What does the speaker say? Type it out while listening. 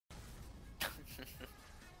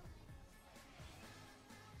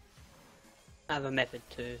I have a method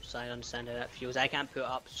too, so I understand how that feels. I can't put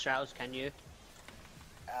up straddles, can you?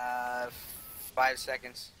 5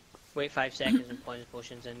 seconds. Wait 5 seconds and point the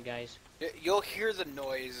potions in, guys. You'll hear the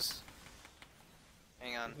noise.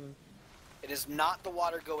 Hang on. It is not the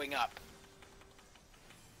water going up.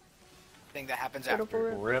 I think that happens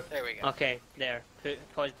after. Rip. There we go. Okay, there. Put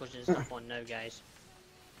poison potions and stuff on now, guys.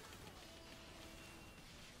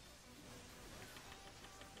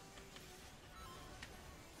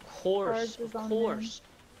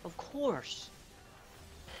 Of course.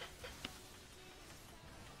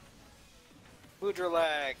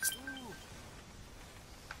 Woodrelax.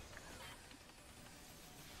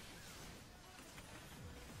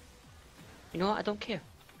 You know what? I don't care.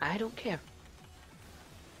 I don't care.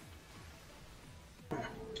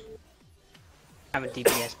 I'm a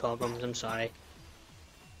DPS problems, I'm sorry.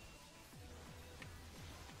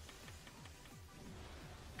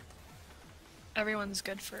 Everyone's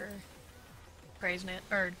good for praise net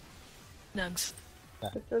or nugs.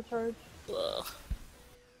 It's so charged. Ugh.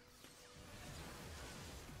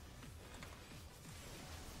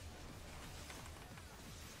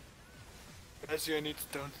 I need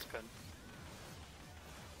stone spin.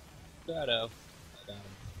 Shadow.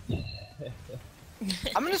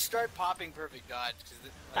 I'm gonna start popping perfect dodge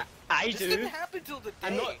because I this do. didn't happen till the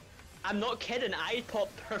day. I'm not kidding. I pop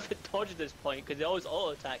perfect dodge at this point because they always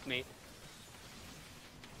auto attack me.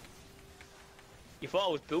 You thought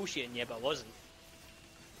I was bullshitting, yeah, but I wasn't.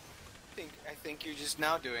 I think you're just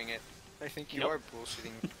now doing it. I think you Nope. are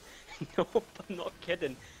bullshitting. Nope, I'm not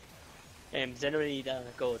kidding. Does anyone need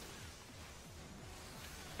gold?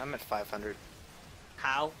 I'm at 500.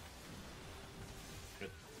 How?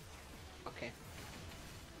 Good. Okay.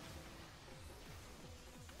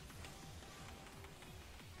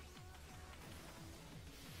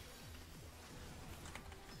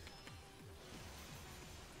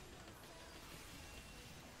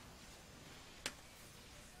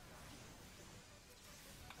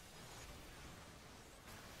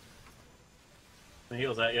 The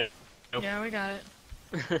heal's at you. Nope. Yeah, we got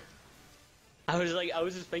it. I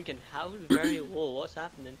was just thinking, how is very low? What's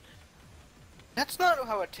happening? That's not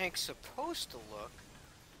how a tank's supposed to look.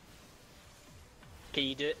 Can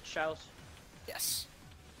you do it, Charles? Yes.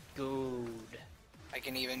 Good. I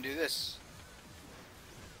can even do this.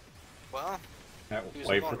 Well, Alright, Use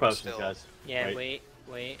wait the for motor potions, still. guys. Yeah, wait.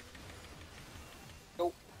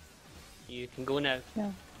 Go. You can go now.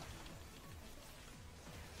 Yeah.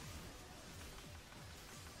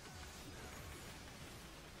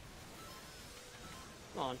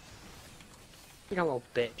 Come on. You know, little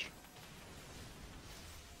bitch.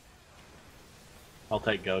 I'll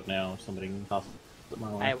take gold now if somebody can toss it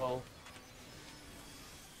my way. I will.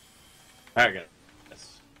 Alright, good.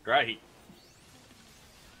 That's dry heat.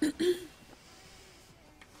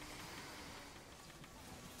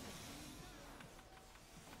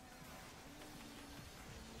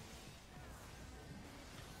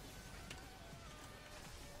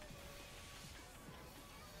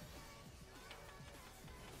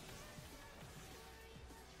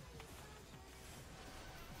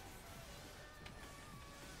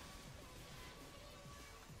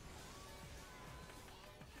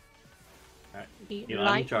 Alright, heat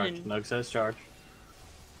on charge. Nug says charge.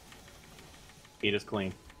 Heat is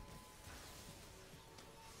clean.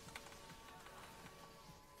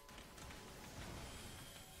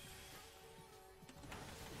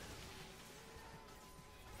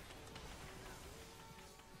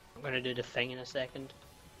 I'm gonna do the thing in a second.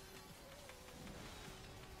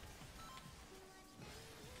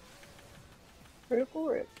 Critical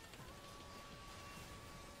rip.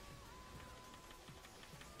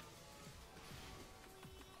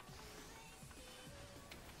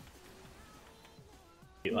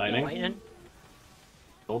 Heat lightning. Lightning.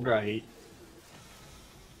 Cold dry heat.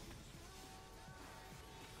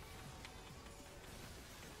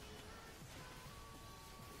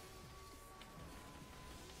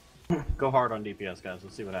 Go hard on DPS, guys.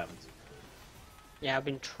 Let's see what happens. Yeah, I've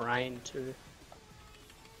been trying to.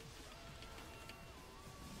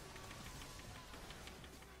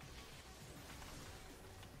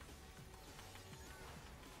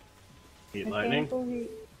 Heat lightning. Mechanical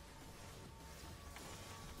heat.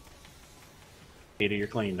 Heat, you're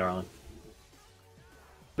clean, darling.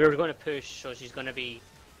 We were going to push, so she's going to be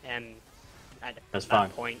at That's that fine.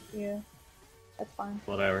 point. Yeah. That's fine.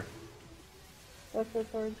 Whatever. That's so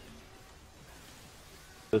charged.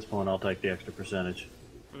 At this point, I'll take the extra percentage.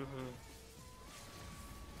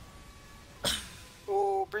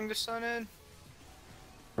 Oh, bring the sun in.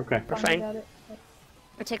 Okay. We're Finally fine. got it.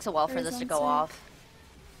 It takes a while for There's this to one go save. off.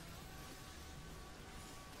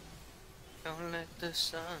 Don't let the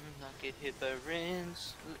sun not get hit by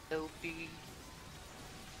Rin's LP.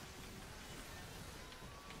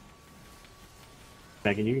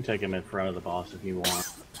 Megan, you can take him in front of the boss if you want.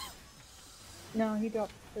 No, he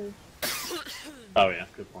dropped first. Oh yeah,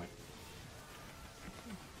 good point.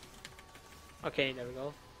 Okay, there we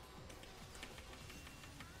go.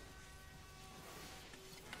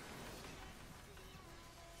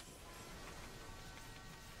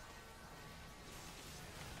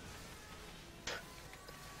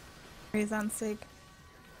 He's on sig.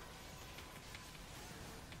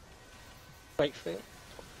 Right foot.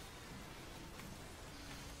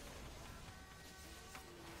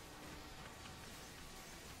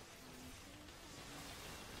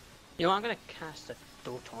 You know, I'm gonna cast a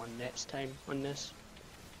Doton next time on this.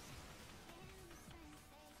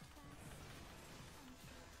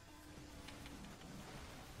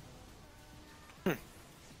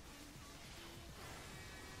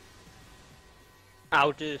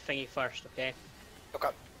 I'll do the thingy first, okay? Okay.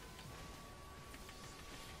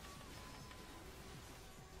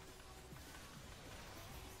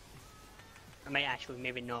 I might actually,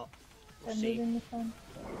 maybe not. We'll I'm see. moving the sun.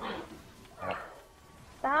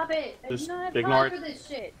 Stop it! I do Just not have ignore time it. for this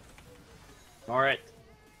shit. Alright.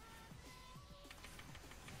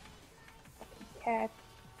 Cat.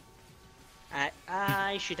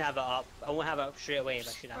 I should have it up. I won't have it up straight away, but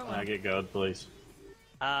I should have it Can I up. get goad, please?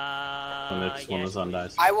 When Yes, the sun please.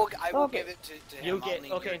 dies. I will Okay. give it to him. You'll I'll get- need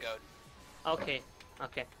your okay. goat. Okay,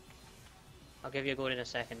 okay. I'll give you a gold in a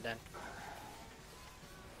second then.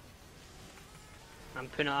 I'm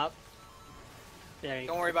putting it up. There you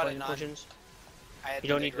Don't worry about it, poison Nod. potions. I had You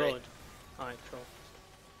to don't need decorate. gold. Alright, cool.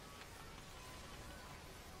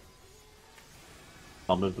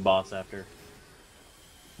 I'll move the boss after.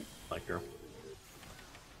 Like girl.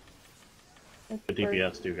 That's Good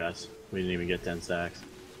DPS too, guys. We didn't even get 10 stacks.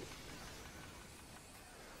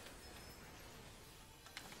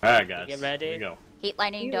 Alright, guys. Get ready. Here we go. Heat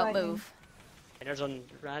lightning, Heat don't lightning. move. Headers on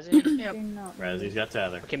Razzie. Yep. Do not move. Razzy's got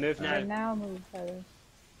tether. Okay, move now. Okay, now move, Heather.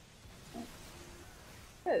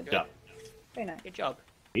 Good. Good job. Very nice. Good job.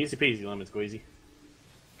 Easy peasy, lemon squeezy.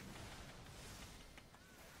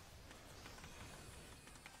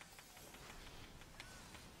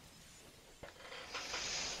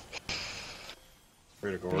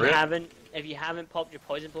 Critical rip. If you haven't popped your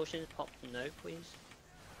poison potions, pop them now, please.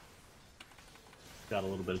 Got a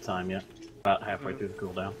little bit of time yet. About halfway through the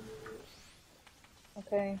cooldown.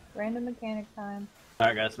 Okay, random mechanic time.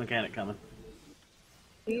 Alright, guys, mechanic coming.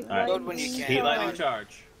 Heat Alright. Load when you lightning. can. Heat lightning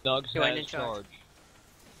charge. Nugs Go ahead has and charge.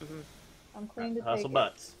 charge. I'm clean to Hustle take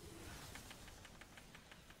butts.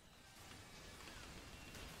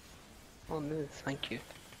 Oh, move. Thank you.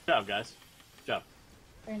 Good job, guys. Good job.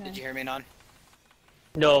 it. Very nice. Did you hear me, Non?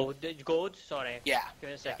 No, gold? Sorry. Yeah. Give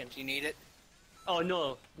it a Yeah. second. Do you need it? Oh,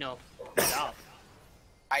 no. No. Stop.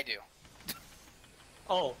 I do.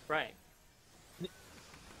 Oh, right.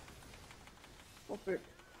 Go for it.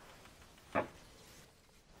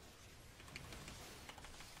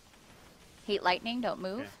 Heat lightning, don't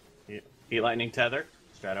move. Okay. Heat lightning tether.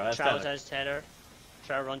 Strato has Trials tether. has tether.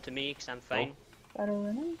 Try to run to me, because I'm fine. Shadow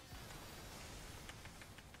running.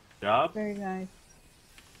 Job. Very nice.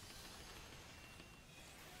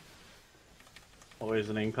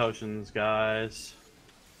 Poisoning potions, guys.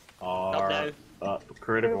 Are now. up.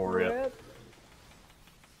 Critical rip.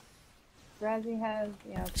 Razzie has,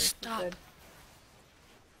 yeah, okay, Stop. good.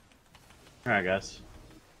 Alright, guys.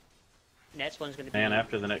 Next one's going to be... And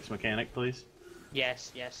after the next mechanic, please.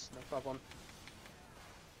 Yes, yes, no problem.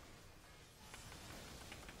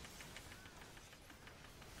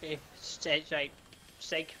 Okay, right.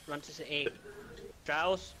 Sig, run to 8.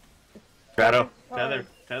 Trials. Strato. Charge.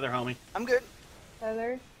 Tether, homie. I'm good.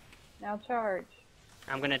 Heather, now charge.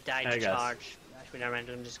 I'm gonna die Hey, to guys. charge. Actually, never mind.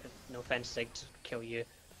 I'm just gonna, no offense, Sig, to kill you.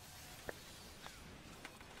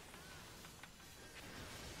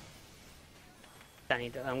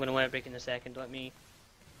 Danny, I'm gonna wear a break in a second. Let me.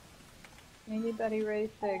 Anybody raise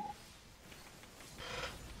 6?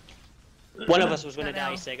 One of us was gonna I die,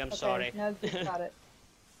 know. Sig. I'm Okay, sorry. Nuz just got it.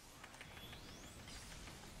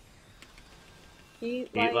 Heat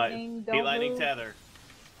Heat lightning, don't Heat lightning move. tether.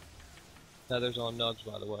 Tether's on Nugs,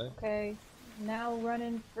 by the way. Okay, now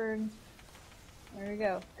running for... There we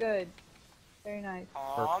go, good. Very nice.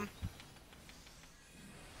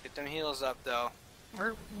 Get them heals up, though.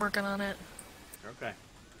 We're working on it. Okay.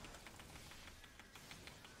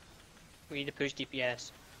 We need to push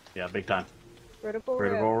DPS. Yeah, big time. Critical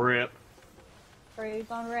Critical rip. rip. Praise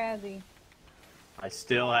on Razzie. I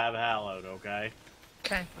still have Hallowed, okay?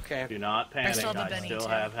 Okay. Okay. Do not panic. still have the I Benny, still too.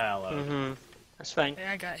 have Hallowed. Mm-hmm. That's fine.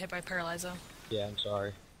 Yeah, I got hit by Paralyzo. Yeah, I'm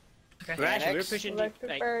sorry. Okay. We're actually we're Next. pushing. Electric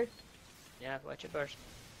Like, burst. yeah, watch it burst.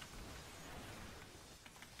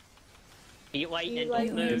 Heat lightning, Heat don't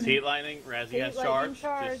lightning. move. It's heat lightning. Razzie Heat has lightning charge.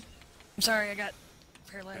 charge. Just I'm sorry, I got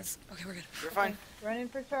paralyzed. Okay, we're good. You're fine. Running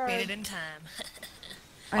for Made charge. it in time.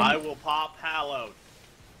 I will pop Hallowed.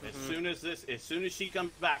 As soon as she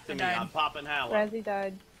comes back to I me, died. I'm popping Hallowed. Razzie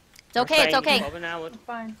died. It's okay, it's okay. It's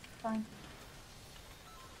fine. It's fine.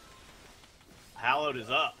 Hallowed is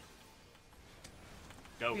up.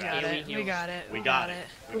 Go, We guys. got it. We got it. We got it.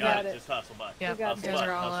 We got it. Just hustle butt. Yeah, We got Hustle this. guys butt.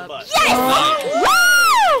 are all Hustle up.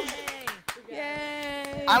 butt. Woo!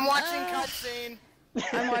 Yay! I'm watching cutscene.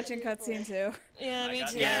 I'm watching cutscene too. Yeah, I me got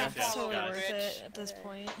too. the Yeah. It's totally guys. worth it at this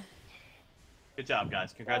point. Good job,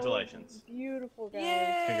 guys. Congratulations. Beautiful, guys.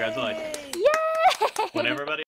 Yay! Congratulations. Yay! When everybody